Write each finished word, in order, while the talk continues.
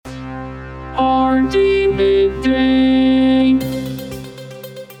Hardee Midday.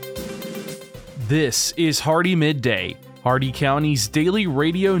 This is Hardee Midday, Hardee County's daily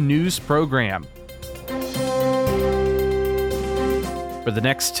radio news program. For the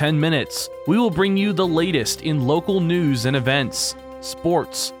next 10 minutes, we will bring you the latest in local news and events,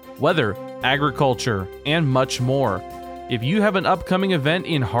 sports, weather, agriculture, and much more. If you have an upcoming event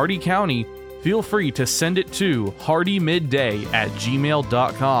in Hardee County, feel free to send it to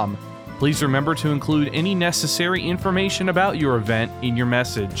hardeemidday@gmail.com. Please remember to include any necessary information about your event in your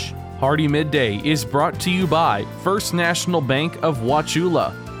message. Hardee Midday is brought to you by First National Bank of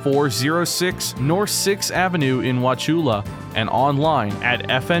Wauchula, 406 North 6th Avenue in Wauchula, and online at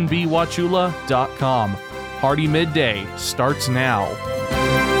fnbwauchula.com. Hardee Midday starts now.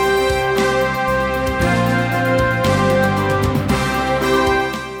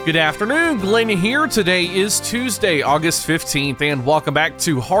 Good afternoon, Glenn here. Today is Tuesday, August 15th, and welcome back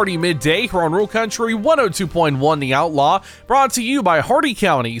to Hardee Midday here on Rural Country 102.1 The Outlaw, brought to you by Hardee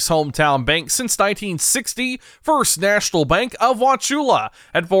County's hometown bank since 1960, First National Bank of Wauchula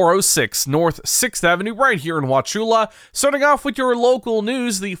at 406 North 6th Avenue right here in Wauchula. Starting off with your local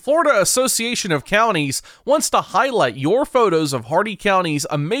news, the Florida Association of Counties wants to highlight your photos of Hardee County's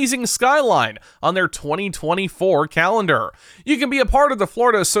amazing skyline on their 2024 calendar. You can be a part of the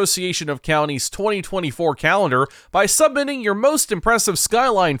Florida Association of Counties 2024 calendar by submitting your most impressive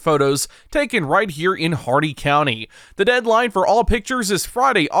skyline photos taken right here in Hardee County. The deadline for all pictures is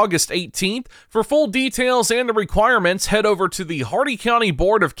Friday, August 18th. For full details and the requirements, head over to the Hardee County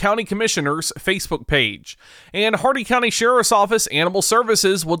Board of County Commissioners Facebook page. And Hardee County Sheriff's Office Animal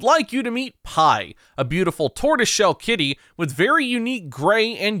Services would like you to meet Pie, a beautiful tortoiseshell kitty with very unique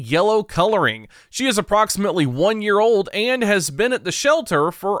gray and yellow coloring. She is approximately 1 year old and has been at the shelter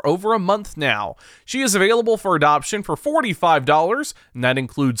for over a month now. She is available for adoption for $45, and that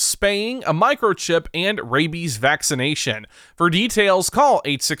includes spaying, a microchip, and rabies vaccination. For details, call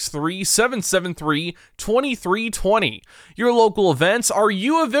 863-773-2320. Your local events: are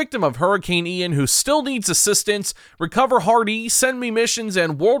you a victim of Hurricane Ian who still needs assistance? Recover Hardee, Send Me Missions,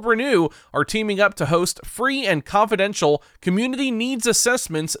 and World Renew are teaming up to host free and confidential community needs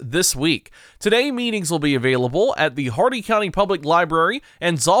assessments this week. Today, meetings will be available at the Hardee County Public Library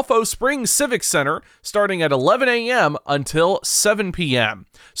and Zolfo Springs Civic Center starting at 11 a.m. until 7 p.m.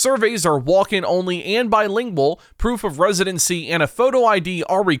 Surveys are walk-in only and bilingual. Proof of residency and a photo ID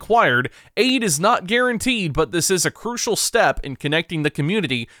are required. Aid is not guaranteed, but this is a crucial step in connecting the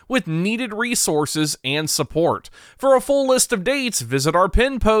community with needed resources and support. For a full list of dates, visit our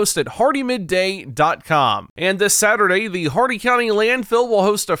pin post at hardeemidday.com. And this Saturday, the Hardee County Landfill will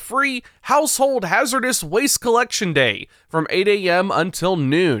host a free Household Hazardous Waste Collection Day from 8 a.m. until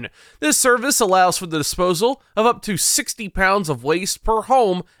noon. This service allows for the disposal of up to 60 pounds of waste per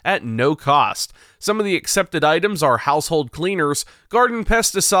home at no cost. Some of the accepted items are household cleaners, garden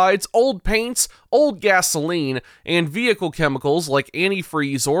pesticides, old paints, old gasoline, and vehicle chemicals like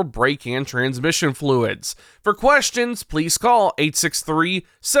antifreeze or brake and transmission fluids. For questions, please call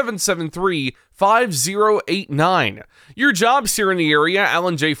 863-773-5089. Your jobs here in the area: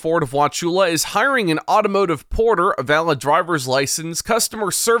 Alan J. Ford of Wauchula is hiring an automotive porter. A valid driver's license, customer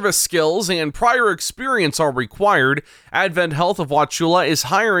service skills, and prior experience are required. Advent Health of Wauchula is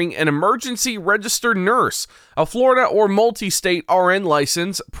hiring an emergency registered nurse. A Florida or multi-state RN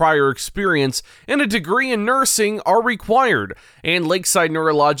license, prior experience, and a degree in nursing are required. And Lakeside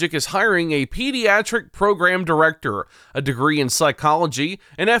Neurologic is hiring a pediatric program director. A degree in psychology,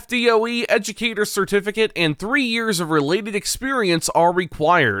 an FDOE educator certificate, and 3 years of related experience are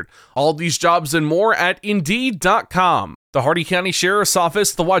required. All these jobs and more at Indeed.com. The Hardee County Sheriff's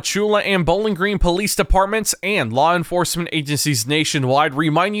Office, the Wauchula and Bowling Green Police Departments, and law enforcement agencies nationwide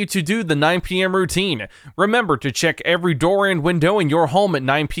remind you to do the 9 p.m. routine. Remember to check every door and window in your home at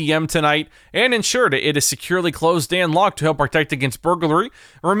 9 p.m. tonight and ensure that it is securely closed and locked to help protect against burglary.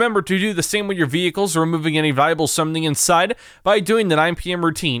 Remember to do the same with your vehicles, removing any valuables from the inside. By doing the 9 p.m.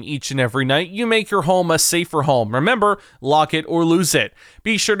 routine each and every night, you make your home a safer home. Remember, lock it or lose it.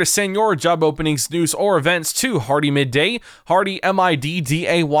 Be sure to send your job openings, news, or events to Hardee Midday, Hardee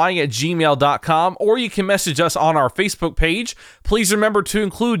MIDDAY at gmail.com, or you can message us on our Facebook page. Please remember to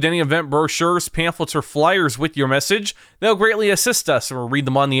include any event brochures, pamphlets, or flyers with your message. They'll greatly assist us, and we'll read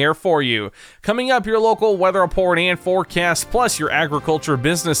them on the air for you. Coming up, your local weather report and forecast, plus your agriculture,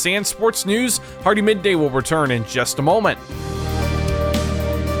 business, and sports news. Hardee Midday will return in just a moment.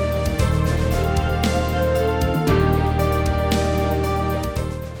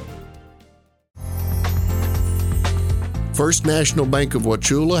 First National Bank of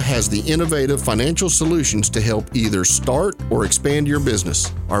Wauchula has the innovative financial solutions to help either start or expand your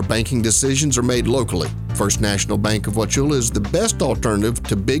business. Our banking decisions are made locally. First National Bank of Wauchula is the best alternative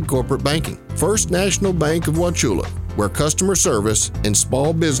to big corporate banking. First National Bank of Wauchula, where customer service and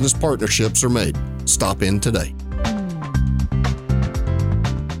small business partnerships are made. Stop in today.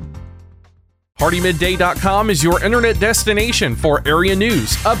 HardeeMidday.com is your internet destination for area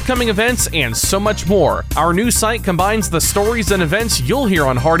news, upcoming events, and so much more. Our news site combines the stories and events you'll hear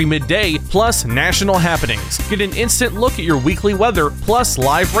on Hardee Midday, plus national happenings. Get an instant look at your weekly weather, plus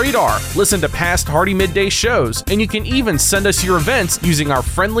live radar. Listen to past Hardee Midday shows, and you can even send us your events using our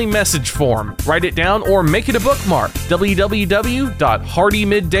friendly message form. Write it down or make it a bookmark.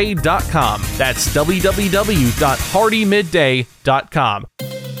 www.HardeeMidday.com. That's www.HardeeMidday.com.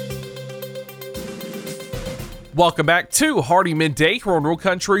 Welcome back to Hardee Midday here on Rural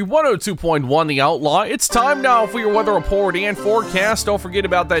Country 102.1 The Outlaw. It's time now for your weather report and forecast. Don't forget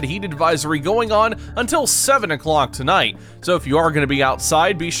about that heat advisory going on until 7 o'clock tonight. So if you are going to be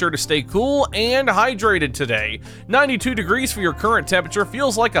outside, be sure to stay cool and hydrated today. 92 degrees for your current temperature,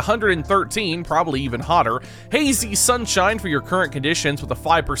 feels like 113, probably even hotter. Hazy sunshine for your current conditions with a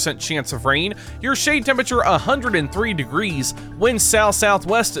 5% chance of rain. Your shade temperature 103 degrees. Wind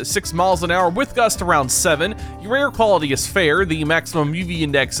south-southwest at 6 miles an hour with gusts around 7. Your air quality is fair. The maximum UV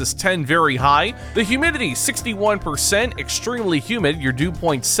index is 10, very high. The humidity 61%, extremely humid. Your dew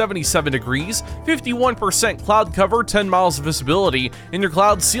point 77 degrees. 51% cloud cover, 10 miles of visibility, and your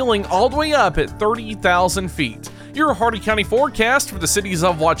cloud ceiling all the way up at 30,000 feet. Your Hardee County forecast for the cities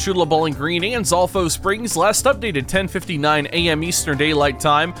of Wauchula, Bowling Green, and Zolfo Springs, last updated 10:59 a.m. Eastern Daylight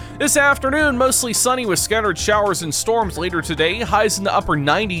Time. This afternoon, mostly sunny with scattered showers and storms later today. Highs in the upper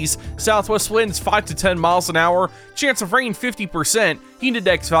 90s. Southwest winds 5 to 10 miles an hour. Chance of rain 50%. Heat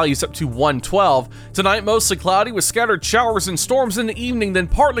index values up to 112. Tonight, mostly cloudy with scattered showers and storms in the evening, then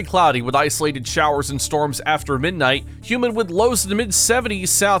partly cloudy with isolated showers and storms after midnight. Humid with lows in the mid-70s.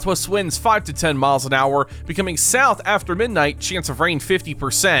 Southwest winds 5 to 10 miles an hour. Becoming south after midnight, chance of rain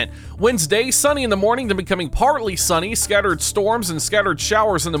 50%. Wednesday, sunny in the morning, then becoming partly sunny. Scattered storms and scattered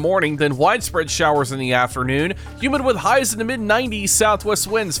showers in the morning, then widespread showers in the afternoon. Humid with highs in the mid-90s. Southwest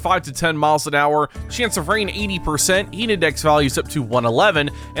winds 5 to 10 miles an hour. Chance of rain 80%. Heat index values up to 111.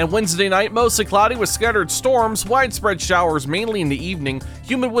 And Wednesday night, mostly cloudy with scattered storms. Widespread showers mainly in the evening.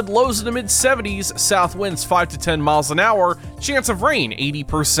 Humid with lows in the mid-70s. South winds 5 to 10 miles an hour. Chance of rain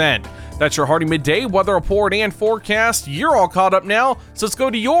 80%. That's your Hardee Midday weather report and forecast. You're all caught up now, so let's go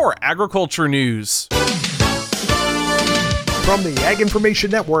to your agriculture news. From the Ag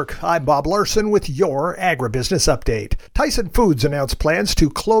Information Network, I'm Bob Larson with your agribusiness update. Tyson Foods announced plans to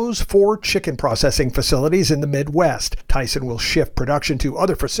close 4 chicken processing facilities in the Midwest. Tyson will shift production to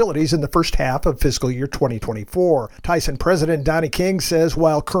other facilities in the first half of fiscal year 2024. Tyson President Donnie King says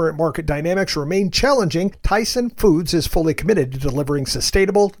while current market dynamics remain challenging, Tyson Foods is fully committed to delivering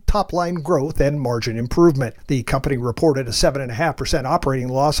sustainable top-line growth and margin improvement. The company reported a 7.5% operating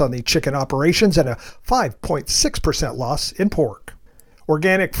loss on the chicken operations and a 5.6% loss in pork.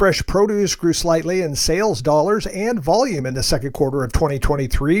 Organic fresh produce grew slightly in sales dollars and volume in the second quarter of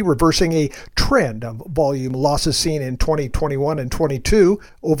 2023, reversing a trend of volume losses seen in 2021 and 22.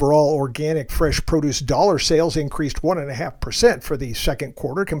 Overall, organic fresh produce dollar sales increased 1.5% for the second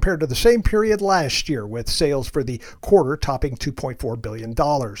quarter compared to the same period last year, with sales for the quarter topping $2.4 billion.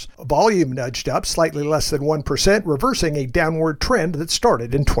 Volume nudged up slightly less than 1%, reversing a downward trend that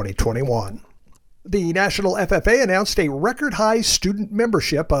started in 2021. The National FFA announced a record-high student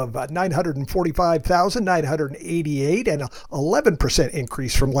membership of 945,988, an 11%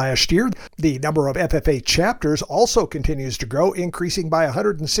 increase from last year. The number of FFA chapters also continues to grow, increasing by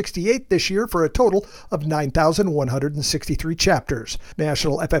 168 this year for a total of 9,163 chapters.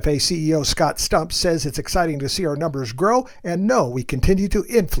 National FFA CEO Scott Stump says it's exciting to see our numbers grow and know we continue to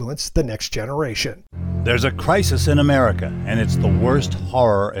influence the next generation. There's a crisis in America, and it's the worst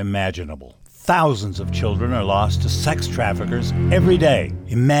horror imaginable. Thousands of children are lost to sex traffickers every day.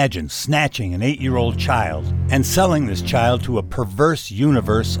 Imagine snatching an 8-year-old child and selling this child to a perverse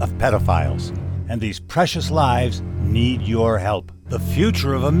universe of pedophiles. And these precious lives need your help. The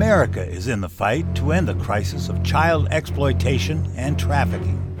future of America is in the fight to end the crisis of child exploitation and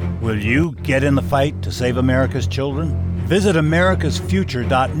trafficking. Will you get in the fight to save America's children? Visit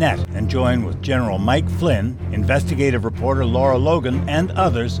americasfuture.net and join with General Mike Flynn, investigative reporter Laura Logan, and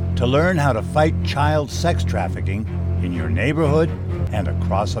others to learn how to fight child sex trafficking in your neighborhood and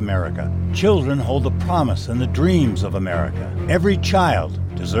across America. Children hold the promise and the dreams of America. Every child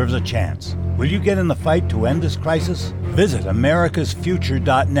deserves a chance. Will you get in the fight to end this crisis? Visit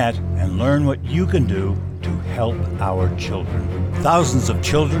americasfuture.net and learn what you can do to help our children. Thousands of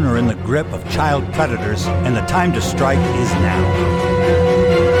children are in the grip of child predators, and the time to strike is now.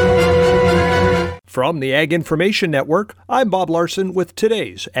 From the Ag Information Network, I'm Bob Larson with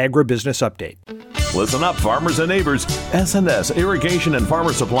today's Agribusiness Update. Listen up, farmers and neighbors. S&S Irrigation and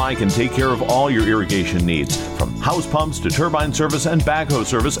Farmer Supply can take care of all your irrigation needs, from house pumps to turbine service and backhoe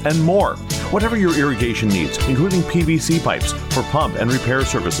service and more. Whatever your irrigation needs, including PVC pipes for pump and repair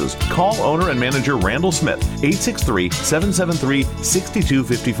services, call owner and manager Randall Smith,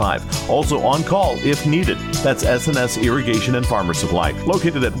 863-773-6255. Also on call if needed. That's S&S Irrigation and Farmer Supply,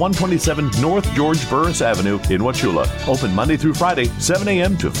 located at 127 North George Burris Avenue in Wauchula. Open Monday through Friday, 7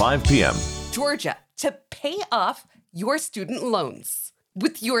 a.m. to 5 p.m. Georgia, to pay off your student loans.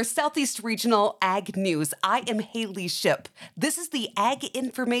 With your Southeast Regional Ag News, I am Haley Shipp. This is the Ag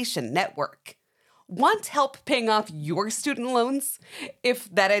Information Network. Want help paying off your student loans? If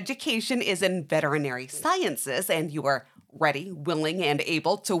that education is in veterinary sciences and you are ready, willing, and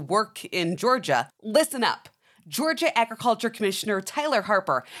able to work in Georgia, listen up. Georgia Agriculture Commissioner Tyler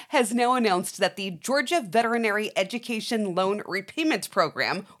Harper has now announced that the Georgia Veterinary Education Loan Repayment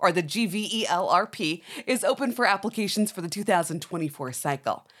Program, or the GVELRP, is open for applications for the 2024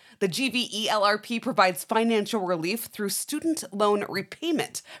 cycle. The GVELRP provides financial relief through student loan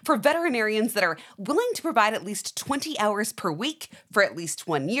repayment for veterinarians that are willing to provide at least 20 hours per week for at least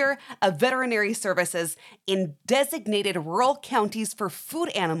 1 year of veterinary services in designated rural counties for food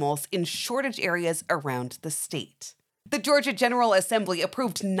animals in shortage areas around the state. The Georgia General Assembly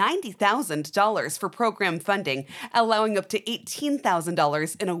approved $90,000 for program funding, allowing up to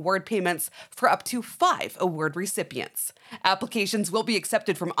 $18,000 in award payments for up to 5 award recipients. Applications will be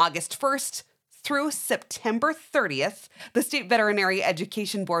accepted from August 1st through September 30th. The State Veterinary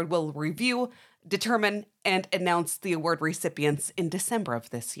Education Board will review, determine, and announce the award recipients in December of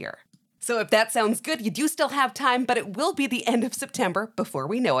this year. So if that sounds good, you do still have time, but it will be the end of September before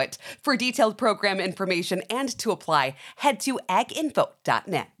we know it. For detailed program information and to apply, head to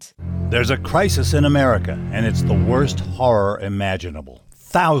aginfo.net. There's a crisis in America, and it's the worst horror imaginable.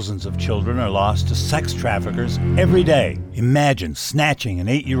 Thousands of children are lost to sex traffickers every day. Imagine snatching an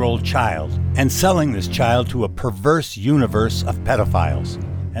 8-year-old child and selling this child to a perverse universe of pedophiles.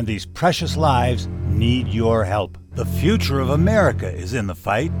 And these precious lives need your help. The future of America is in the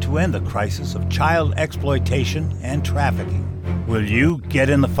fight to end the crisis of child exploitation and trafficking. Will you get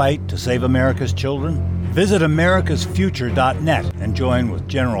in the fight to save America's children? Visit americasfuture.net and join with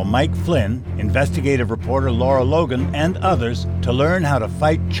General Mike Flynn, investigative reporter Laura Logan, and others to learn how to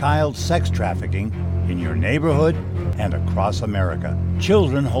fight child sex trafficking in your neighborhood and across America.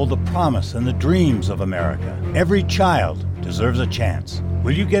 Children hold the promise and the dreams of America. Every child deserves a chance.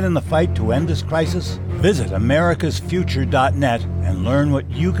 Will you get in the fight to end this crisis? Visit americasfuture.net and learn what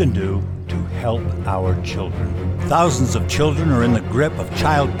you can do to help our children. Thousands of children are in the grip of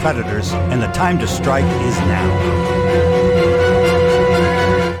child predators, and the time to strike is now.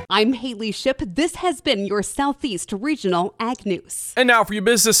 I'm Haley Shipp. This has been your Southeast Regional Ag News. And now for your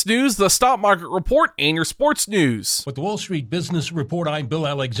business news, the stock market report, and your sports news. With the Wall Street Business Report, I'm Bill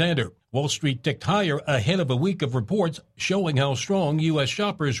Alexander. Wall Street ticked higher ahead of a week of reports showing how strong U.S.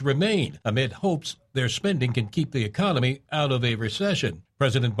 shoppers remain amid hopes their spending can keep the economy out of a recession.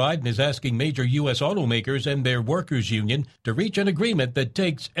 President Biden is asking major U.S. automakers and their workers' union to reach an agreement that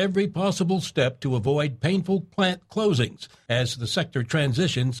takes every possible step to avoid painful plant closings as the sector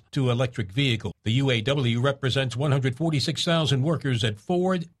transitions to electric vehicles. The UAW represents 146,000 workers at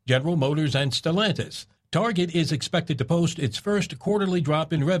Ford, General Motors, and Stellantis. Target is expected to post its first quarterly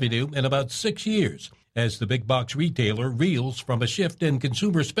drop in revenue in about 6 years as the big box retailer reels from a shift in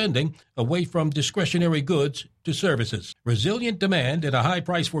consumer spending away from discretionary goods to services. Resilient demand and a high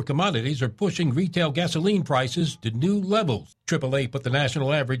price for commodities are pushing retail gasoline prices to new levels. AAA put the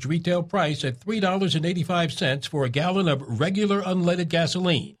national average retail price at $3.85 for a gallon of regular unleaded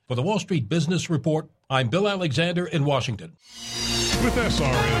gasoline. For the Wall Street Business Report, I'm Bill Alexander in Washington. With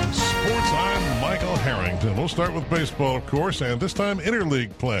SRN Sports, I'm Michael Harrington. We'll start with baseball, of course, and this time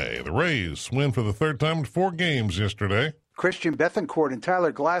interleague play. The Rays win for the third time in 4 games yesterday. Christian Bethancourt and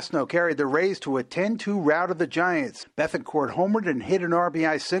Tyler Glasnow carried the Rays to a 10-2 rout of the Giants. Bethancourt homered and hit an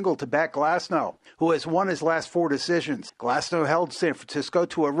RBI single to back Glasnow, who has won his last 4 decisions. Glasnow held San Francisco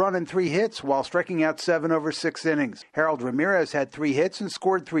to a run and 3 hits while striking out 7 over 6 innings. Harold Ramirez had 3 hits and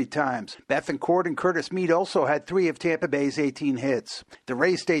scored 3 times. Bethancourt and Curtis Mead also had 3 of Tampa Bay's 18 hits. The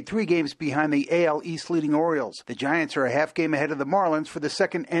Rays stayed 3 games behind the AL East leading Orioles. The Giants are a half game ahead of the Marlins for the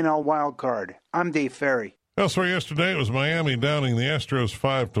second NL wild card. I'm Dave Ferry. Elsewhere yesterday, it was Miami downing the Astros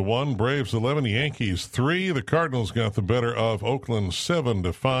 5-1, Braves 11, Yankees 3. The Cardinals got the better of Oakland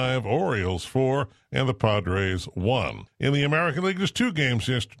 7-5, Orioles 4, and the Padres 1. In the American League, just 2 games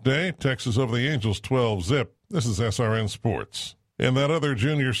yesterday. Texas over the Angels 12-0. This is SRN Sports. In that other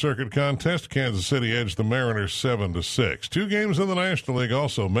junior circuit contest, Kansas City edged the Mariners 7-6. 2 games in the National League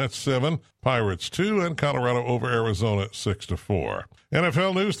also, Mets 7, Pirates 2, and Colorado over Arizona 6-4.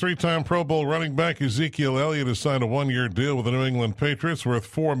 NFL news, 3-time Pro Bowl running back Ezekiel Elliott has signed a 1-year deal with the New England Patriots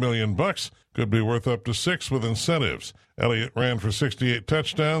worth $4 million. Could be worth up to $6 million with incentives. Elliott ran for 68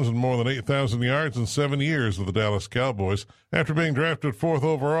 touchdowns and more than 8,000 yards in 7 years with the Dallas Cowboys. After being drafted 4th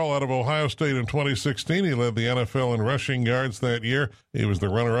overall out of Ohio State in 2016, he led the NFL in rushing yards that year. He was the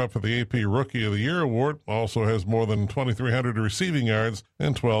runner-up for the AP Rookie of the Year award, also has more than 2,300 receiving yards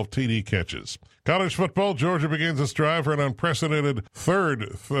and 12 TD catches. College football, Georgia begins its drive for an unprecedented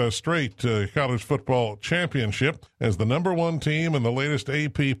third straight college football championship as the number 1 team in the latest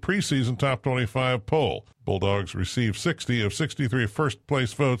AP preseason top 25 poll. Bulldogs received 60 of 63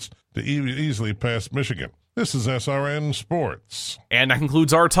 first-place votes to easily pass Michigan. This is SRN Sports. And that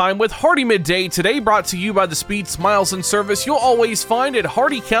concludes our time with Hardee Midday today, brought to you by the speed, smiles, and service you'll always find at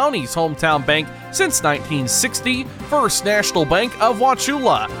Hardee County's hometown bank since 1960, First National Bank of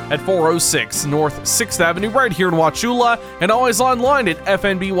Wauchula at 406 North 6th Avenue right here in Wauchula, and always online at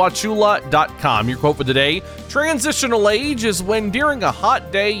fnbwauchula.com. Your quote for today: transitional age is when during a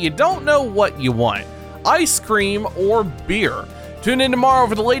hot day you don't know what you want, ice cream or beer. Tune in tomorrow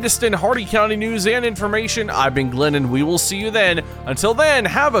for the latest in Hardee County news and information. I've been Glenn, and we will see you then. Until then,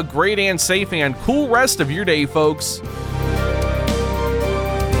 have a great and safe and cool rest of your day, folks.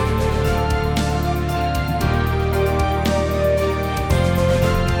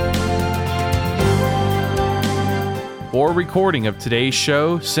 For a recording of today's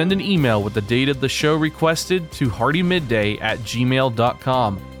show, send an email with the date of the show requested to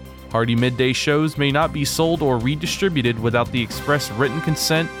hardeemidday@gmail.com. Hardee Midday shows may not be sold or redistributed without the express written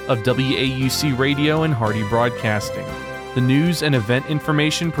consent of WAUC Radio and Hardee Broadcasting. The news and event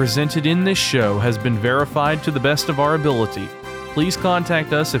information presented in this show has been verified to the best of our ability. Please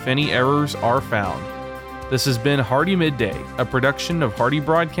contact us if any errors are found. This has been Hardee Midday, a production of Hardee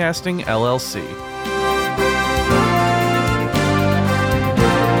Broadcasting, LLC.